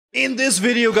In this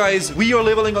video, guys, we are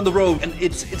leveling on the road, and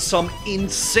it's some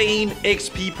insane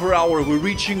XP per hour. We're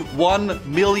reaching 1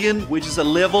 million, which is a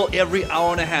level every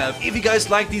hour and a half. If you guys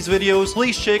like these videos,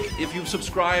 please check if you've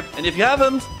subscribed. And if you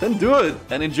haven't, then do it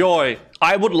and enjoy.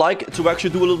 I would like to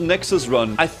actually do a little Nexus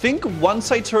run. I think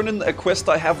once I turn in a quest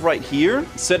I have right here,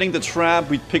 setting the trap,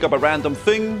 we pick up a random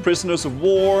thing, prisoners of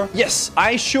war. Yes,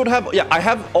 I should have, yeah, I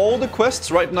have all the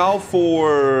quests right now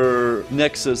for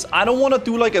Nexus. I don't want to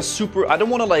do like a super, I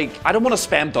don't want to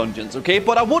spam dungeons, okay?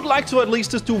 But I would like to at least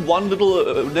just do one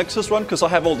little Nexus run because I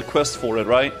have all the quests for it,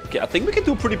 right? Okay, I think we can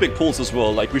do pretty big pulls as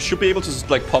well. Like, we should be able to just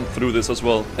like pump through this as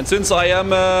well. And since I am,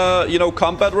 you know,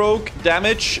 combat rogue,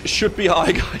 damage should be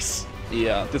high, guys.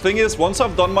 Yeah, the thing is, once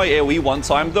I've done my AoE one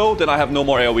time, though, then I have no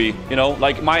more AoE. You know,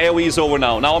 like, my AoE is over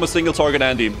now. Now I'm a single target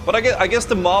Andy. But I guess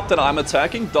the mob that I'm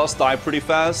attacking does die pretty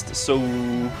fast, so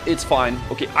it's fine.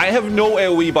 Okay, I have no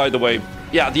AoE, by the way.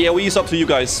 Yeah, the AoE is up to you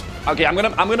guys. Okay, I'm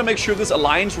gonna make sure this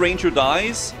Alliance Ranger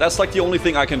dies. That's like the only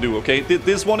thing I can do, okay?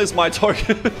 This one is my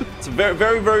target. It's very,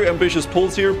 very, very ambitious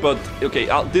pulls here, but okay,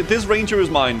 this Ranger is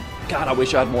mine. God, I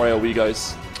wish I had more AoE,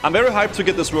 guys. I'm very hyped to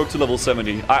get this rogue to level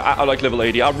 70. I like level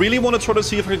 80. I really want to try to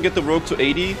see if I can get the rogue to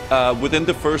 80 within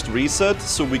the first reset,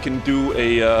 so we can do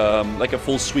a like a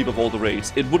full sweep of all the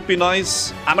raids. It would be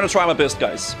nice. I'm gonna try my best,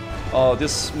 guys.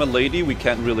 This milady, we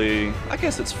can't really... I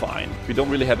guess it's fine. We don't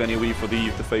really have any AoE for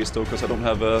the face, though, because I don't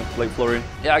have a Blade Flurry.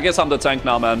 Yeah, I guess I'm the tank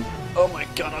now, man. Oh my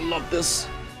god, I love this.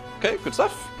 Okay, good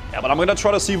stuff. Yeah, but I'm gonna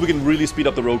try to see if we can really speed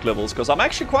up the rogue levels, because I'm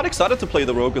actually quite excited to play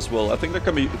the rogue as well. I think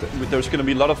there's gonna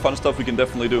be a lot of fun stuff we can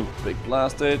definitely do. Big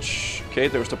blast edge. Okay,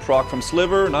 there's the proc from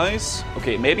Sliver. Nice.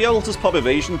 Okay, maybe I'll just pop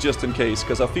evasion just in case,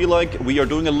 because I feel like we are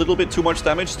doing a little bit too much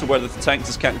damage to where the tank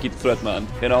just can't keep the threat, man.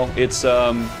 You know, it's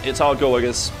how it go, I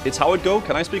guess. It's how it go.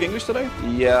 Can I speak English today?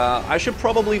 Yeah, I should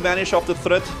probably vanish off the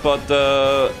threat, but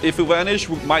if we vanish,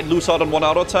 we might lose out on one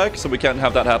auto attack, so we can't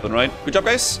have that happen, right? Good job,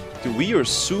 guys. Dude, we are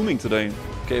zooming today.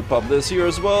 Okay, pop this here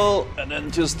as well, and then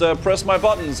just press my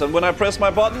buttons. And when I press my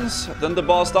buttons, then the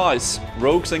boss dies.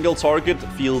 Rogue single target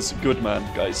feels good, man,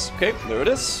 guys. Okay, there it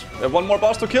is. We have one more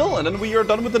boss to kill, and then we are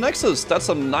done with the Nexus. That's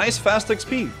some nice fast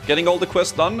XP. Getting all the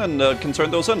quests done, and can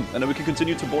turn those in. And then we can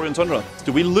continue to Borean Tundra.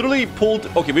 So we literally pulled...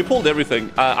 Okay, we pulled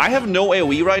everything. I have no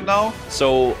AoE right now,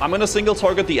 so I'm gonna single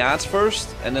target the ads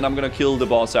first, and then I'm gonna kill the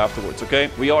boss afterwards, okay?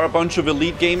 We are a bunch of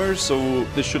elite gamers, so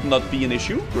this should not be an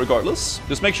issue, regardless.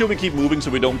 Just make sure we keep moving so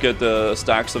we don't get the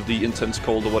stacks of the intense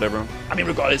cold or whatever. I mean,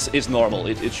 regardless, it's normal.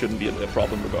 It shouldn't be a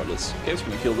problem regardless. Okay, so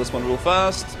we're gonna kill this one real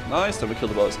fast. Nice, then we kill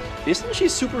the boss. Isn't she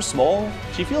super small?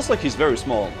 She feels like she's very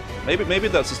small. Maybe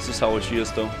that's just how she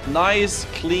is, though. Nice,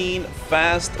 clean,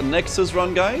 fast Nexus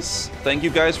run, guys. Thank you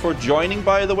guys for joining,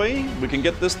 by the way. We can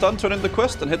get this done, turn in the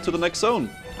quest, and head to the next zone.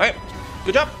 All right,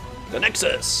 good job. The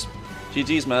Nexus.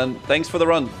 GG's, man. Thanks for the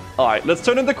run. All right, let's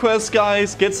turn in the quest,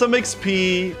 guys. Get some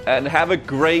XP and have a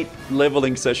great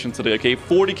leveling session today, okay?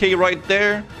 40k right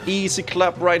there. Easy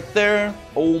clap right there.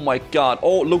 Oh my god.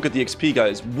 Oh, look at the XP,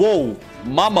 guys. Whoa.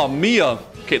 Mamma mia.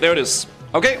 Okay, there it is.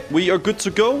 Okay, we are good to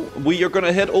go. We are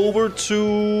gonna head over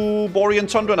to Borean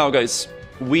Tundra now, guys.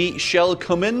 We shall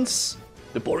commence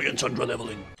the Borean Tundra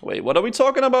leveling. Wait, what are we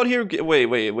talking about here?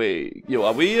 Wait. Yo,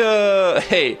 are we,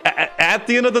 hey, at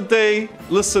the end of the day,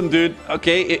 listen, dude,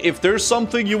 okay? If there's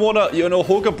something you wanna, you know,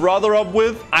 hook a brother up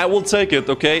with, I will take it,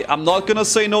 okay? I'm not gonna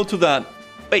say no to that.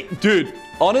 Wait, dude,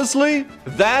 honestly,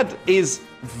 that is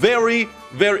very,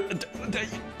 very,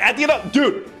 at the end of,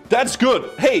 dude, that's good.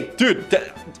 Hey, dude,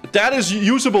 that is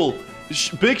usable.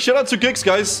 Big shout out to Gigs,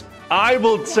 guys. I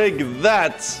will take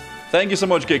that. Thank you so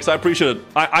much, Gigs. I appreciate it.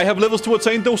 I have levels to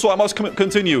attain, though, so I must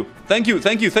continue. Thank you.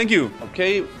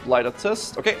 Okay, lighter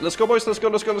test. Okay, let's go, boys. Let's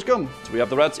go. So we have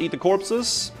the rats eat the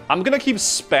corpses. I'm gonna keep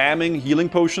spamming healing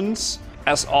potions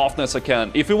as often as I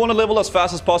can. If we want to level as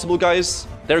fast as possible, guys,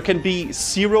 there can be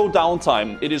zero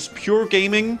downtime. It is pure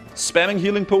gaming, spamming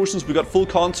healing potions. We got full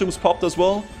consumes popped as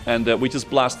well, and we just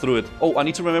blast through it. Oh, I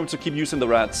need to remember to keep using the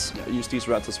rats. Yeah, use these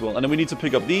rats as well. And then we need to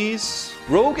pick up these.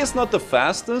 Rogue is not the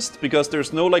fastest because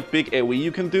there's no like big AoE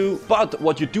you can do, but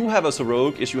what you do have as a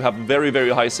rogue is you have very,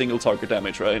 very high single target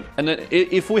damage, right? And then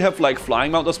if we have like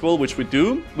flying mount as well, which we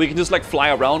do, we can just like fly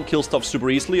around, kill stuff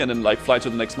super easily, and then like fly to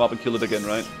the next mob and kill it again,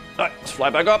 right? Alright, let's fly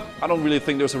back up. I don't really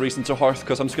think there's a reason to hearth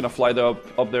because I'm just gonna fly there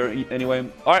up there anyway.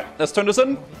 Alright, let's turn this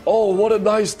in. Oh, what a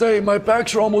nice day. My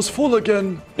bags are almost full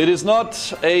again. It is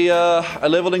not a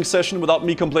leveling session without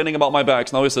me complaining about my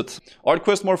bags, now is it? Art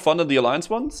quest more fun than the Alliance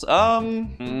ones?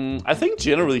 I think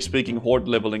generally speaking, Horde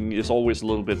leveling is always a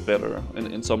little bit better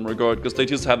in some regard because they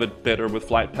just have it better with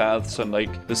flight paths and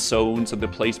like the zones and the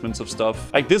placements of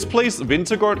stuff. Like this place,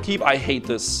 Winterguard Keep, I hate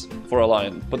this. for a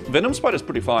lion. But Venom Spite is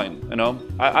pretty fine, you know?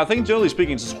 I think generally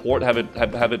speaking, just Horde have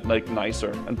it like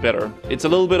nicer and better. It's a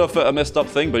little bit of a messed up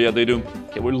thing, but yeah, they do.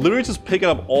 Okay, we're literally just picking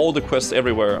up all the quests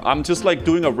everywhere. I'm just like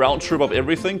doing a round trip of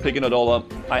everything, picking it all up.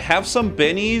 I have some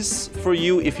bennies for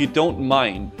you if you don't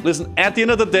mind. Listen, at the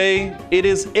end of the day, it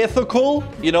is ethical,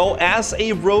 you know, as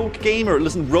a rogue gamer.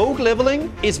 Listen, rogue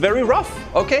leveling is very rough,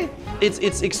 okay?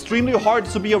 It's extremely hard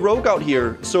to be a rogue out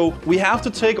here. So we have to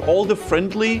take all the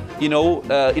friendly, you know,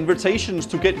 invitations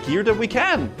to get gear that we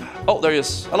can. Oh, there he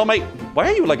is. Hello, mate. Why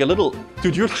are you like a little...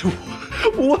 Dude, you're like...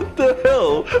 What the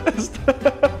hell is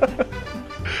that?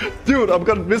 Dude, I've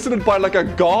got visited by like a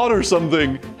god or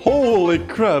something. Holy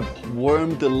crap.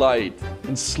 Worm delight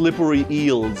and slippery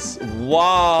eels.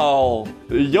 Wow.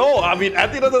 Yo, I mean,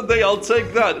 at the end of the day, I'll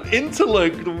take that.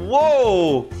 Intellect.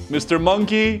 Whoa. Mr.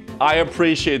 Monkey, I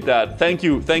appreciate that. Thank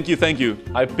you, thank you, thank you.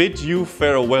 I bid you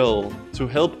farewell to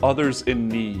help others in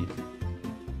need.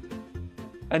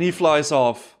 And he flies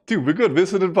off. Dude, we got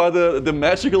visited by the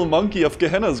magical monkey of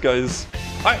Gehennas, guys.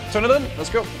 All right, turn it in. Let's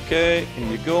go. Okay, here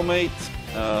you go, mate.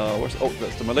 Where's... Oh,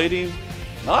 that's the milady.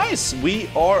 Nice! We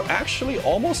are actually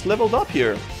almost leveled up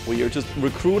here. We are just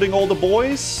recruiting all the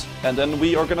boys, and then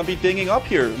we are gonna be dinging up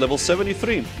here. Level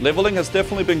 73. Leveling has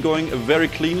definitely been going very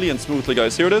cleanly and smoothly,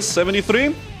 guys. Here it is,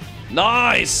 73.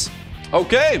 Nice!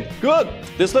 Okay, good.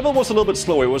 This level was a little bit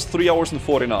slower. It was 3 hours and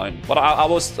 49. But I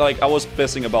was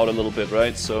messing about a little bit,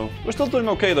 right? So we're still doing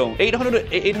okay though.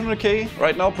 800k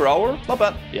right now per hour. Not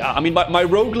bad. Yeah, I mean my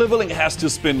rogue leveling has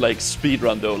just been like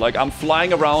speedrun though. Like I'm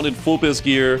flying around in full biz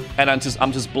gear and I'm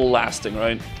just blasting,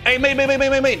 right? Hey,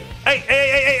 mate.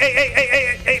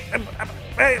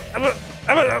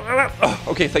 Oh,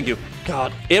 okay, thank you.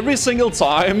 God, every single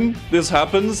time this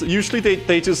happens, usually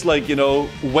they just like, you know,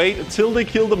 wait until they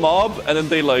kill the mob and then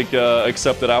they like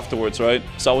accept it afterwards, right?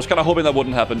 So I was kind of hoping that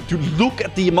wouldn't happen. Dude, look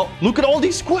at the amount, look at all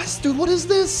these quests, dude. What is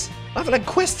this? I have like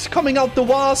quests coming out the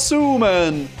wazoo,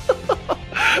 man.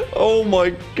 Oh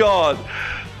my God.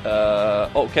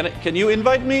 Oh, can you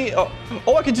invite me? Oh,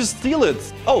 I can just steal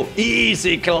it. Oh,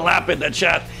 easy clap in the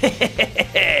chat.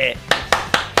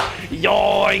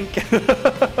 Yoink.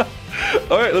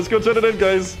 All right, let's go turn it in,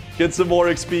 guys. Get some more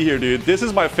XP here, dude. This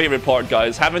is my favorite part,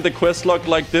 guys. Having the quest log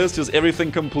like this, just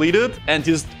everything completed, and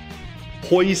just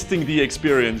hoisting the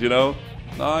experience, you know?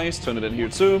 Nice, turn it in here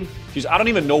too. Jeez, I don't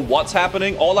even know what's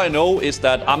happening. All I know is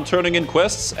that I'm turning in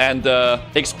quests and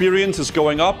experience is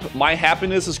going up. My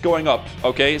happiness is going up,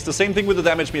 okay? It's the same thing with the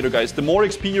damage meter, guys. The more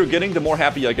XP you're getting, the more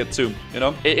happy I get too, you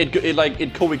know?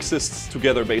 It coexists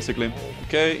together, basically.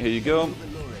 Okay, here you go.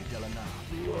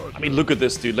 I mean, look at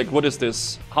this, dude. Like, what is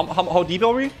this? How deep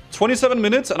are we? 27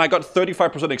 minutes, and I got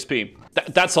 35% XP.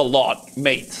 That's a lot,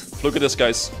 mate. Look at this,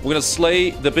 guys. We're gonna slay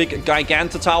the big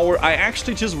Giganta Tower. I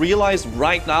actually just realized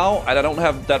right now I don't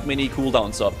have that many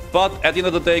cooldowns up. But at the end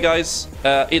of the day, guys,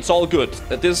 it's all good.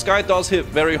 This guy does hit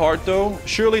very hard, though.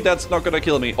 Surely that's not gonna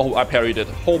kill me. Oh, I parried it.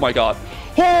 Oh, my God.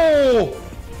 Oh!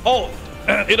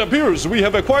 It appears we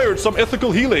have acquired some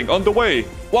ethical healing on the way.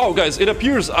 Wow, guys, it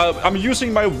appears I'm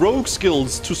using my rogue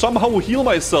skills to somehow heal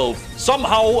myself.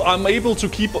 Somehow I'm able to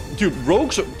keep... Dude,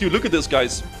 rogues... Dude, look at this,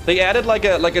 guys. They added like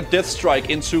a death strike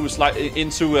into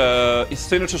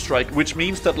Signature Strike, which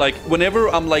means that like whenever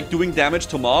I'm like doing damage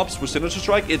to mobs with Signature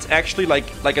Strike, it's actually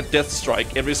like a death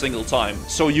strike every single time.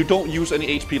 So you don't use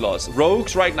any HP loss.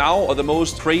 Rogues right now are the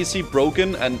most crazy,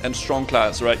 broken, and strong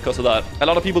class, right? Because of that. A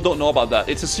lot of people don't know about that.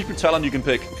 It's a secret talent you can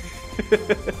pick.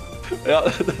 Yeah,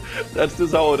 that's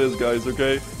just how it is, guys,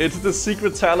 okay? It's the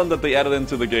secret talent that they added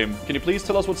into the game. Can you please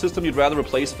tell us what system you'd rather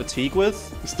replace fatigue with?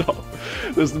 Stop.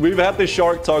 Listen, we've had this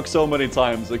shark talk so many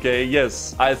times, okay?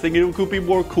 Yes, I think it could be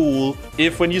more cool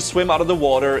if when you swim out of the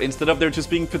water, instead of there just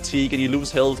being fatigue and you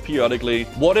lose health periodically,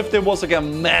 what if there was like a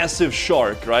massive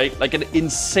shark, right? Like an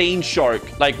insane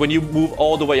shark, like when you move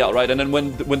all the way out, right? And then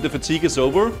when the fatigue is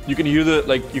over, you can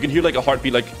hear like a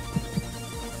heartbeat, like...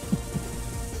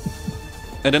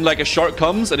 And then like a shark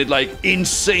comes and it like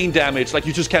insane damage. Like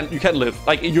you can't live.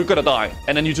 Like you're gonna die.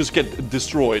 And then you just get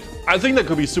destroyed. I think that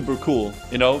could be super cool,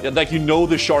 you know? Like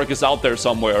the shark is out there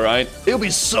somewhere, right? It would be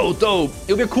so dope. It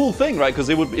would be a cool thing, right? Because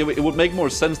it would make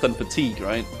more sense than fatigue,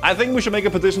 right? I think we should make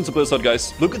a petition to Blizzard,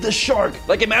 guys. Look at this shark.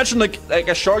 Like imagine like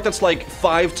a shark that's like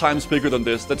 5 times bigger than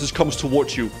this that just comes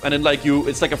towards you. And then like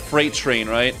it's like a freight train,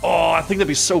 right? Oh, I think that'd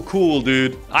be so cool,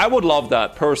 dude. I would love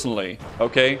that personally,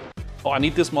 okay? Oh, I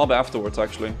need this mob afterwards,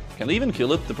 actually. Can they even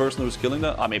kill it, the person who's killing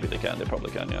that? Ah, maybe they can. They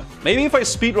probably can, yeah. Maybe if I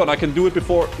speedrun, I can do it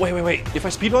before... Wait. If I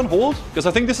speedrun, hold? Because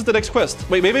I think this is the next quest.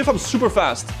 Wait, maybe if I'm super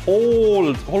fast.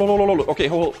 Hold. Okay,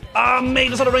 hold. Ah,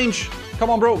 mate, it's out of range.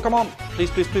 Come on, bro. Come on. Please.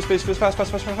 Fast.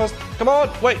 Come on.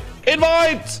 Wait.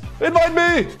 Invite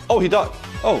me. Oh, he died.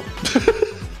 Oh.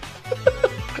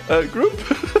 Group?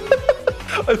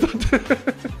 I thought...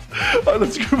 Oh,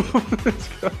 let's group up with this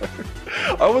guy.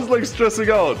 I was like stressing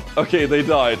out. Okay, they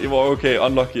died. Well, okay,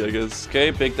 unlucky, I guess.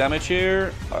 Okay, big damage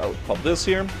here. I'll pop this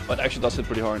here. But it actually does hit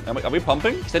pretty hard. Are we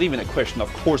pumping? Is that even a question?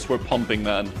 Of course we're pumping,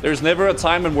 man. There's never a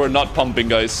time when we're not pumping,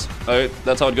 guys. Alright,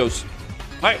 that's how it goes.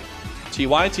 Alright.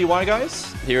 TY,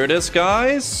 guys. Here it is,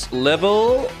 guys.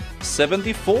 Level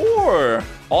 74.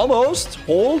 Almost.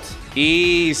 Hold.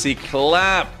 Easy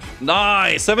clap.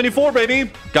 Nice. 74, baby.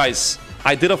 Guys,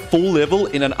 I did a full level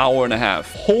in an hour and a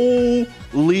half.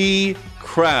 Holy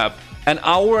crap. An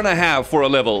hour and a half for a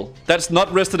level. That's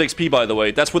not rested XP, by the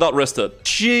way. That's without rested.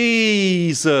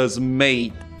 Jesus,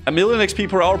 mate. 1 million XP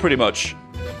per hour, pretty much.